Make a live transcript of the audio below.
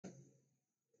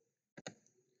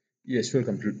Yes,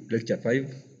 welcome to lecture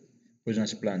 5,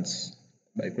 Poisonous Plants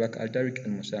by Kulaka, Tariq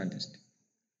and scientist.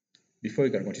 Before we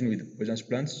can continue with poisonous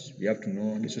plants, we have to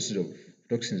know the sources of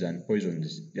toxins and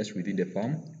poisons just within the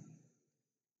farm.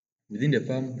 Within the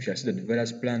farm, we shall see that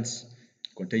various plants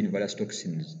contain various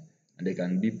toxins and they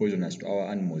can be poisonous to our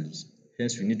animals.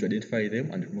 Hence, we need to identify them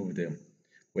and remove them.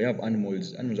 We have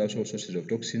animals. Animals are also sources of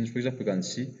toxins. For example, you can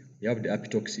see we have the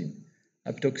apitoxin.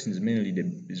 Apitoxin is mainly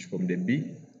is from the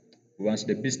bee. Once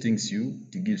the bee stings you,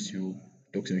 it gives you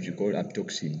toxin which we call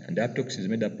apitoxin. And the apitoxin is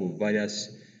made up of various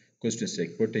constituents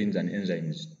like proteins and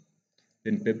enzymes.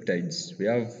 Then peptides, we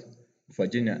have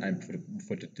bufagenia and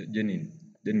bufotogenin,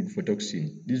 then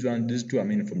bufotoxin. These two are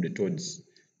mainly from the toads.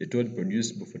 The toad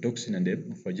produce bufotoxin and the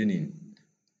bufagenin.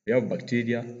 We have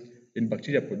bacteria, then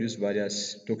bacteria produce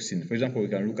various toxins. For example, we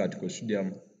can look at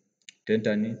Clostridium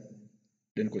tetani,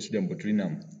 then Clostridium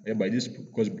botulinum, whereby this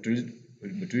cause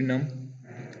botulinum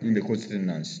in the cause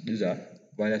tetanus. These are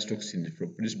various toxins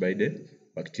produced by the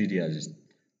bacteria.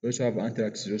 We also have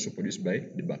anthrax is also produced by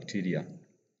the bacteria.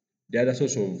 The other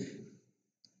source of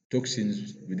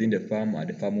toxins within the farm are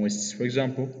the farm wastes. For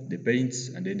example, the paints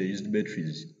and then the used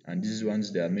batteries. And these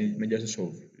ones, they are major source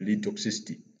of lead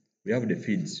toxicity. We have the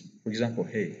feeds. For example,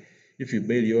 hay. If you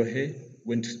bale your hay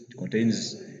when it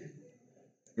contains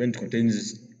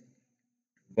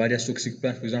various toxic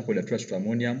plants, for example, the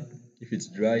ammonium, if it's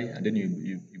dry and then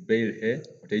you bale hay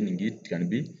containing it can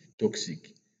be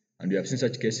toxic. And we have seen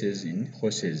such cases in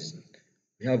horses.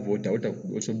 We have water. Water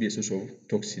could also be a source of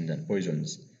toxins and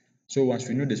poisons. So once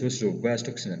we know the sources of various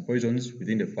toxins and poisons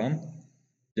within the farm,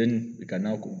 then we can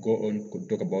now go on to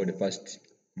talk about the first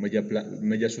major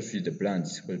source, which is the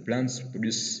plants. Well, plants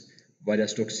produce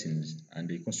various toxins and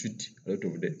they constitute a lot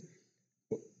of the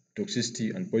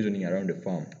toxicity and poisoning around the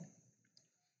farm.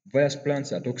 Various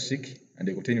plants are toxic and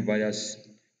they contain various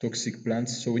toxic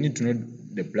plants. So we need to know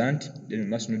the plant, then we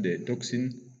must know the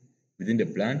toxin within the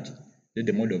plant, then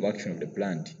the mode of action of the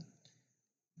plant.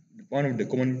 One of the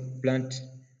common plant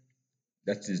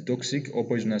that is toxic or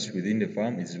poisonous within the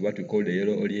farm is what we call the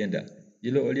yellow oleander.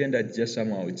 Yellow oleander is just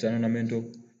somehow it's an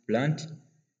ornamental plant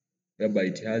whereby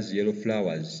it has yellow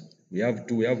flowers. We have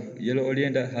yellow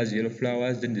oleander has yellow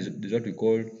flowers, then there's what we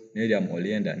call Nerium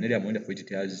oleander. Nerium oleander for it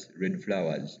has red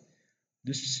flowers.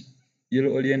 This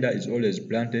yellow oleander is always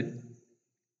planted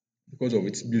because of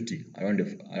its beauty around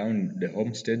the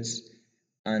homesteads,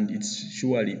 and it's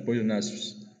surely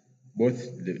poisonous, both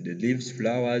the leaves,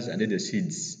 flowers, and then the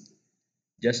seeds.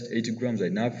 Just 80 grams are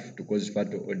enough to cause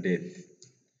fatal or death.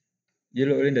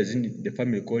 Yellow oleander is in the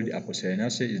family called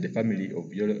Apocyanaceae, is the family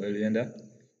of yellow oleander,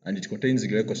 and it contains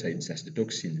glycosides as the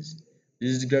toxins.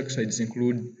 These glycosides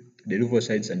include the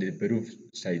leucosides and the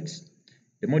perovskites.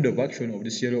 The mode of action of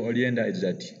this yellow oleander is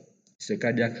that it's a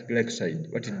cardiac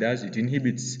glycoside. What it does, it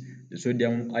inhibits the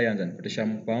sodium, ions, and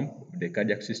potassium pump of the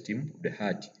cardiac system of the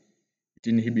heart. It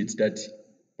inhibits that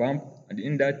pump, and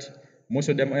in that, most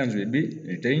sodium ions will be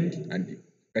retained and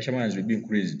calcium ions will be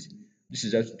increased. This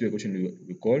is just a question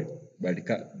we call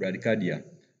bradycardia.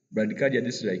 Bradycardia,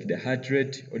 this is like the heart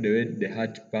rate or the way the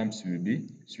heart pumps will be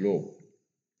slow.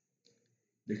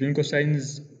 The clinical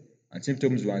signs and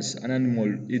symptoms: once an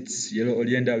animal eats yellow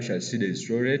oleander, we shall see the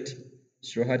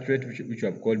slow heart rate, which we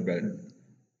have called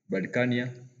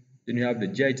bradycardia. Then we have the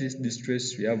GIT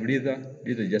distress, we have leather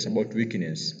is just about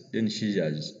weakness, then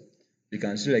seizures. You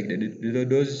can see like the little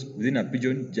dose within a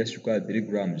pigeon just requires 3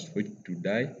 grams for it to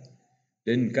die.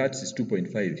 Then in cats is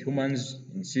 2.5. Humans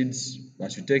in seeds,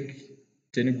 once you take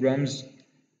 10 grams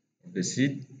of the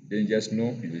seed, then just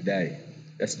know you will die.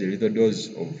 That's the little dose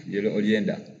of yellow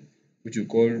oleander, which we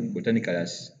call botanically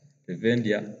as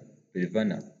Levendia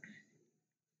perivana.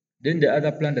 Then the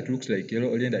other plant that looks like yellow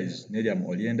oleander is Nerium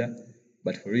oleander,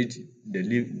 but for it,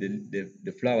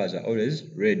 the flowers are always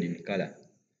red in color.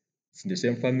 It's in the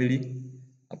same family,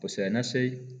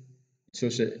 Apocyanaceae. It's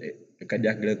also a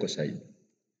cardiac glycoside.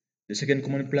 The second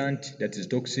common plant that is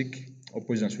toxic or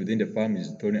poisonous within the farm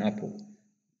is thorny apple.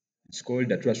 It's called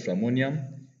Datura stramonium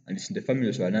and it's in the family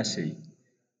of Solanaceae.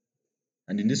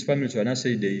 And in this family of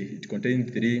Solanaceae, it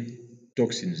contains 3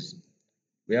 toxins.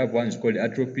 We have one is called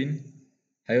atropine,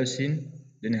 hyoscine,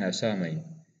 then hyoscyamine.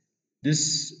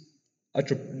 This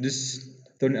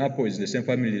thorny apple is the same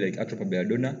family like Atropa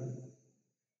belladonna,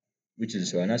 which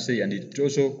is Solanaceae, and it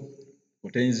also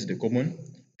contains the common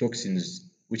toxins,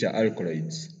 which are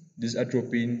alkaloids. This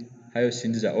atropine,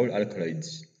 hyoscine, these are all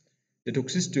alkaloids. The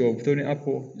toxicity of thorny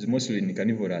apple is mostly in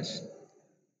carnivorous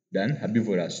than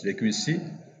herbivorous. Like we see,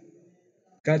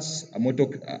 cats are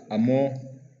more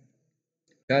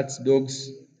cats,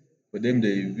 dogs, for them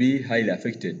they will be highly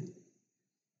affected.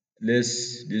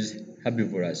 Less these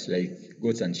herbivores like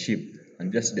goats and sheep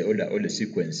and that's the order or the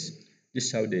sequence. This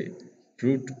is how the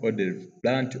fruit or the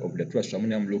plant of the true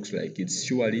stramonium looks like. It's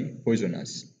surely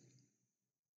poisonous.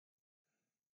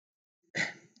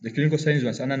 The clinical signs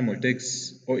once an animal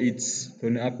takes or eats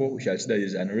thorn apple, we shall see that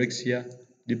is anorexia,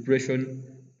 depression,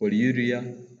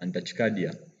 polyuria, and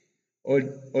tachycardia.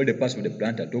 All the parts of the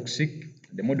plant are toxic.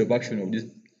 The mode of action of this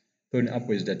thorn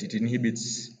apple is that it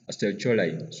inhibits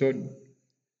acetylcholine. So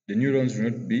the neurons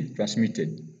will not be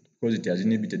transmitted because it has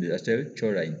inhibited the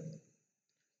acetylcholine.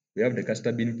 We have the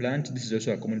castor bean plant. This is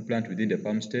also a common plant within the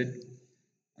farmstead,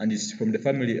 and it's from the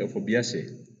family of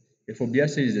Euphorbiaceae.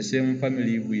 Euphorbiaceae is the same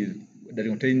family that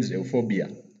contains euphorbia.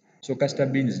 So castor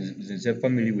bean is the same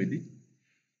family with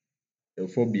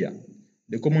euphorbia.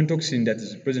 The common toxin that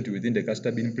is present within the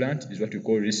castor bean plant is what we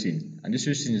call ricin, and this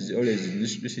ricin is always in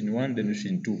ricin 1, then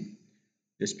ricin 2.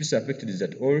 The species affected is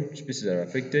that all species are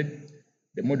affected.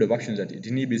 The mode of action is that it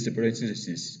inhibits the protein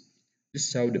synthesis. This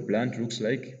is how the plant looks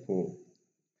like for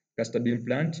castor bean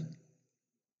plant.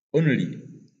 Only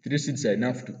 3 seeds are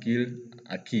enough to kill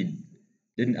a kid.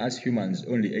 Then as humans,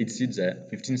 only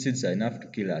 15 seeds are enough to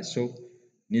kill us. So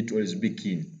need to always be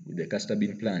keen with the castor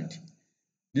bean plant.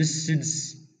 These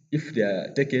seeds, if they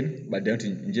are taken but they are not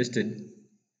ingested,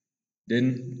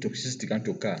 then toxicity can't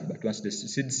occur. But once the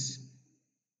seeds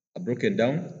are broken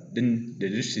down, then the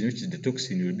ricin, which is the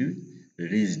toxin, will be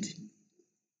released.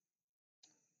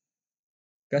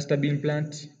 Castor bean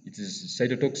plant, it is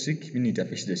cytotoxic, meaning it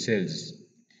affects the cells.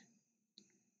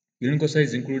 Clinical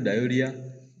signs include diarrhea,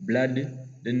 blood,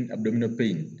 then abdominal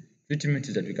pain. Treatment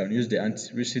is that we can use the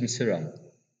anti-ricin serum.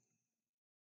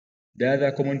 The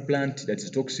other common plant that is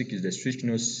toxic is the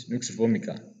strychnos nux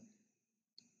vomica.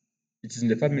 It is in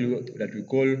the family that we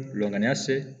call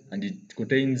Longaniaceae, and it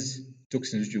contains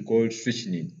toxins which we call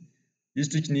strychnine. This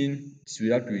strychnine is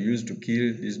what we use to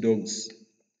kill these dogs.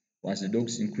 Once the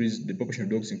population of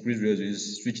dogs increase, we also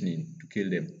use strychnine to kill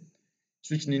them.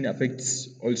 Strychnine affects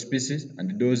all species, and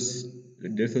the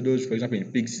death dose, for example,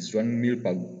 in pigs is 1 ml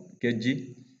per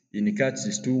kg, in cats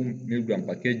is 2 mg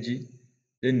per kg,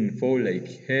 then in fowl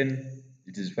like hen,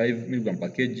 it is 5 mg per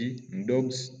kg, in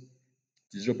dogs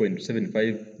it is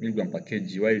 0.75 mg per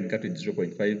kg, while in cattle it is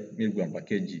 0.5 mg per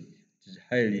kg. It is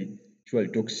highly surely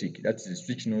toxic. That is the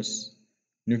strychnos,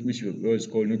 which we always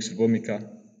call nux vomica.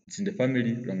 It's in the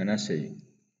family Longaniaceae.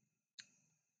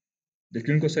 The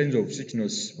clinical signs of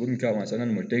strychnos vomica, once an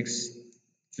animal takes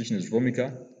strychnos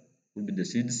vomica, would be the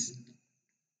seeds.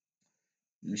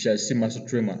 We shall see muscle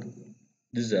tremor.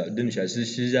 Then we shall see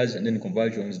seizures, and then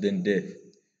convulsions, then death.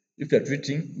 If we are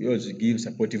treating, we also give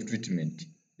supportive treatment.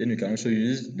 Then we can also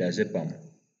use diazepam.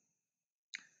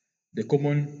 The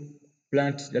common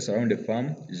plant just around the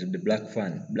farm is the black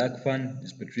fern. Black fern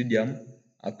is Petridium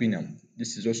aquinum.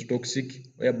 This is also toxic,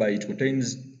 whereby it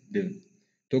contains the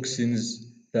toxins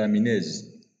thiaminase.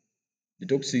 The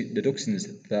toxin is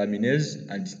thiaminase,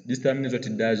 and this thiaminase, what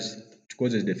it does, it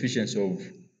causes deficiency of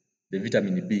the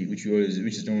vitamin B, which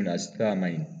is known as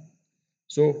thiamine.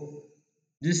 So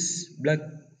this black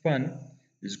fern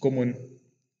is common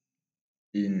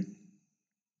in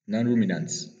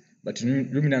non-ruminants, but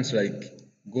in ruminants like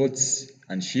goats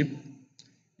and sheep,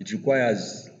 it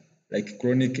requires like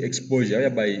chronic exposure,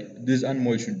 whereby these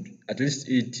animals should at least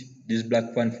eat this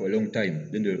black fern for a long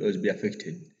time, then they will always be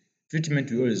affected. Treatment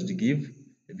we always give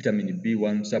a vitamin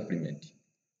B1 supplement.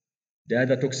 The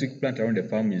other toxic plant around the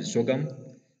farm is sorghum,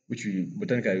 which we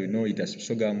botanically know it as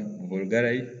Sorghum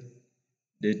vulgare.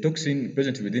 The toxin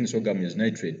present within sorghum is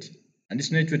nitrate, and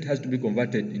this nitrate has to be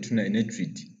converted into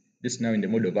nitrite. This is now in the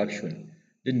mode of action.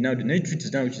 Then now the nitrate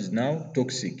is now which is now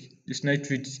toxic. This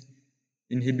nitrate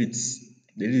inhibits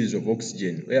the release of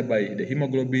oxygen, whereby the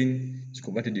hemoglobin is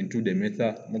converted into the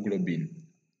methemoglobin.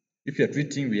 If you are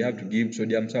treating, we have to give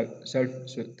sodium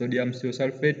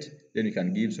thiosulfate, then we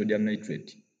can give sodium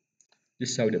nitrate. This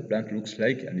is how the plant looks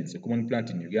like, and it's a common plant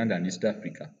in Uganda and East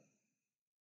Africa.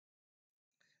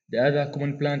 The other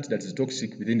common plant that is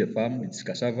toxic within the farm is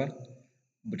cassava.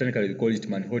 Botanically, we call it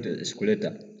Manihot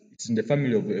esculenta. It's in the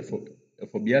family of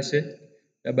Euphorbiaceae,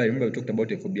 whereby remember we talked about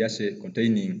Euphorbiaceae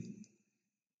containing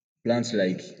plants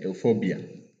like euphorbia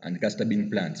and castor bean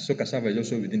plants. So cassava is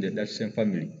also within that same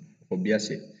family,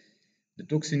 Euphorbiaceae. The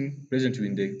toxin present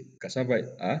in the cassava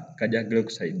are cardiac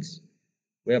glycosides,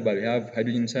 whereby we have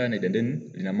hydrogen cyanide and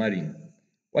then linamarin.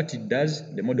 What it does,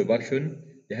 the mode of action,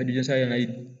 the hydrogen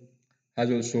cyanide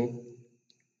has also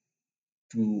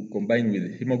to combine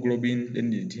with hemoglobin,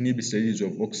 then it inhibits the release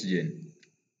of oxygen.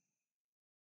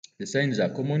 The signs are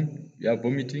common. You have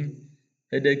vomiting,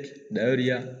 headache,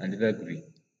 diarrhea, and vagary.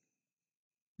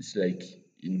 It's like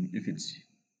if it's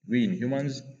in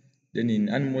humans, then in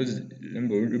animals,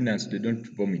 remember ruminants, they don't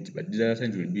vomit, but these other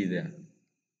signs will be there.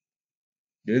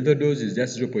 The lethal dose is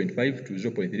just 0.5 to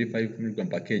 0.35 milligram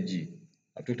per kg.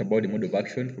 I've talked about the mode of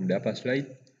action from the upper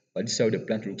slide, but this is how the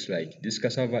plant looks like. This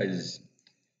cassava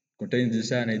contains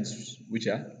the cyanides which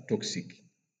are toxic.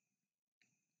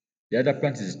 The other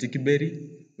plant is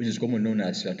stickberry, which is commonly known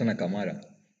as Lantana camara.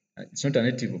 It's not a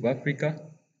native of Africa,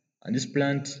 and this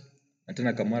plant,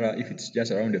 Lantana camara, if it's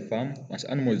just around the farm, once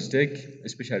animals take,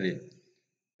 especially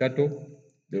cattle,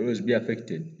 they will always be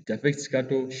affected. It affects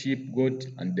cattle, sheep, goat,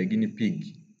 and the guinea pig,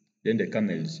 then the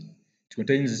camels. It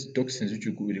contains toxins which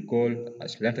we recall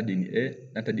as lantadine A,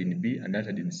 lantadine B, and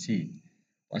lantadine C.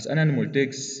 Once an animal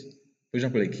takes, for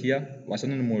example, like here, once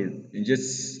an animal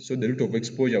ingests, so the route of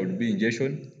exposure would be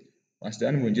ingestion. Once the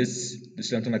animal ingests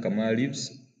this lantana camara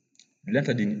leaves, the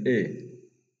lantadine A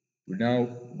will now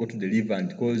go to the liver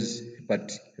and cause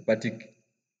hepatic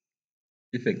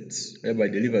effects, whereby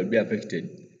the liver will be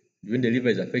affected. When the liver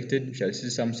is affected, we shall see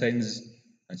some signs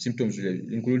and symptoms will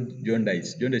include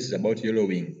jaundice. Jaundice is about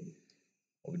yellowing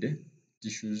of the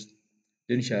tissues.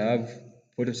 Then we shall have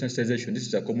photosensitization. This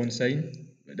is a common sign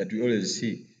that we always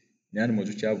see in animals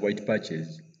which have white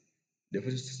patches. The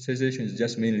photosensitization is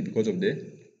just mainly because of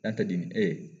the lantadine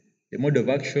A. The mode of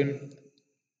action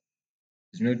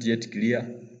is not yet clear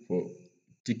for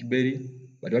tickberry,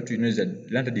 but what we know is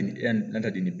that lantadine A and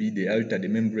lantadine B, they alter the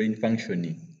membrane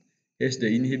functioning. Yes,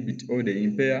 they inhibit or they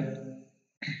impair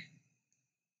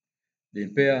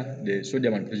the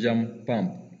sodium and potassium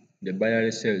pump, the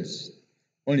biliary cells.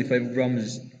 Only 5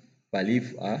 grams per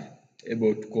leaf are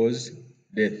able to cause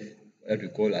death, what we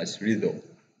call as lethal.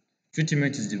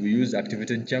 Treatment is we use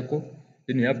activated charcoal,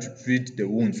 then we have to treat the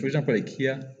wounds. For example, like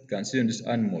here, you can see on this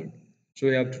animal. So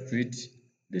we have to treat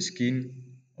the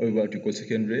skin or what we call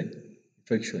secondary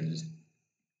infections.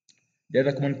 The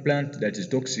other common plant that is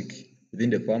toxic within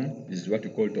the farm is what we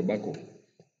call tobacco.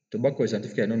 Tobacco is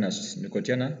scientifically known as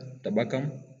Nicotiana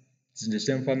tabacum. It's in the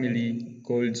same family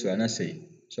called Solanaceae.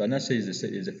 Solanaceae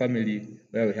is a family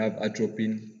where we have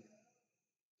atropine,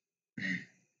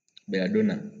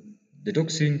 belladonna. The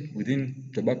toxin within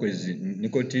tobacco is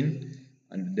nicotine,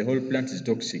 and the whole plant is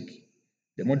toxic.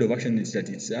 The mode of action is that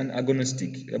it's an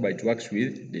agonistic, whereby it works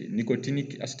with the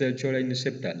nicotinic acetylcholine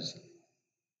receptors,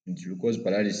 and it will cause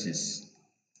paralysis.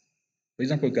 For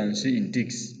example, you can see in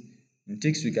ticks. In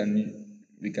ticks, we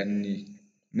can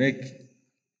make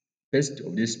paste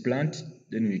of this plant,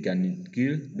 then we can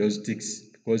kill those ticks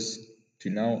because it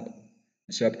will now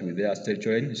disrupt with the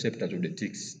acetylcholine receptors of the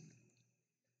ticks.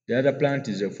 The other plant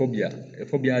is euphorbia.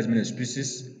 Euphorbia has many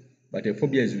species, but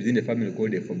euphorbia is within the family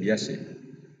called Euphorbiaceae.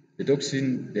 The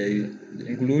toxin they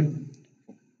include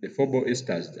the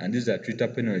phoboesters, and these are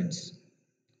triterpenoids.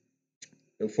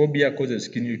 Euphorbia causes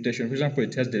skin irritation. For example,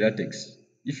 it has the latex.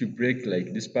 If you break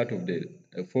like this part of the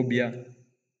euphorbia,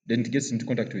 then it gets into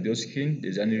contact with your skin,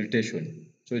 there's an irritation.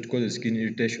 So it causes skin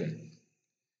irritation.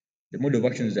 The mode of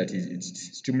action is that it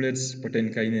stimulates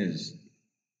protein kinase.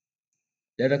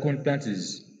 The other common plant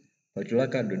is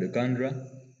Phytolacca dodecandra,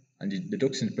 and the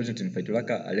toxins present in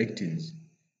Phytolacca are lectins.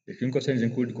 The clinical signs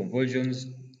include convulsions,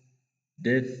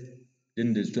 death,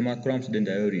 then the stomach cramps, then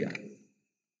diarrhea.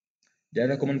 The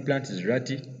other common plant is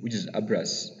rati, which is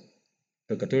Abrus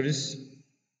Pecatoris.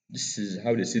 This is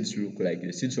how the seeds look like.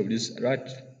 The seeds of this rat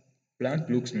plant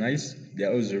looks nice. They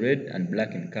are also red and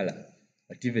black in color,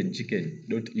 but even chicken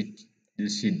don't eat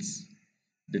these seeds.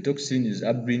 The toxin is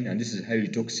abrine, and this is highly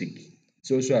toxic.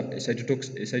 It's also a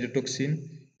cytotoxin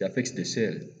that affects the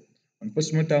cell. On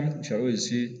postmortem, we shall always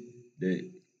see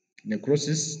the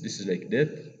necrosis. This is like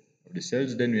death of the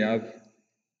cells. Then we have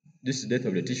this is death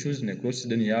of the tissues, necrosis.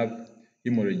 Then you have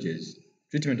hemorrhages.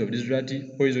 Treatment of this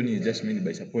ratty poisoning is just mainly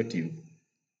by supportive.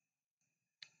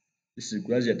 This is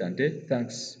Grazia Dante.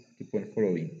 Thanks. Keep on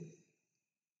following.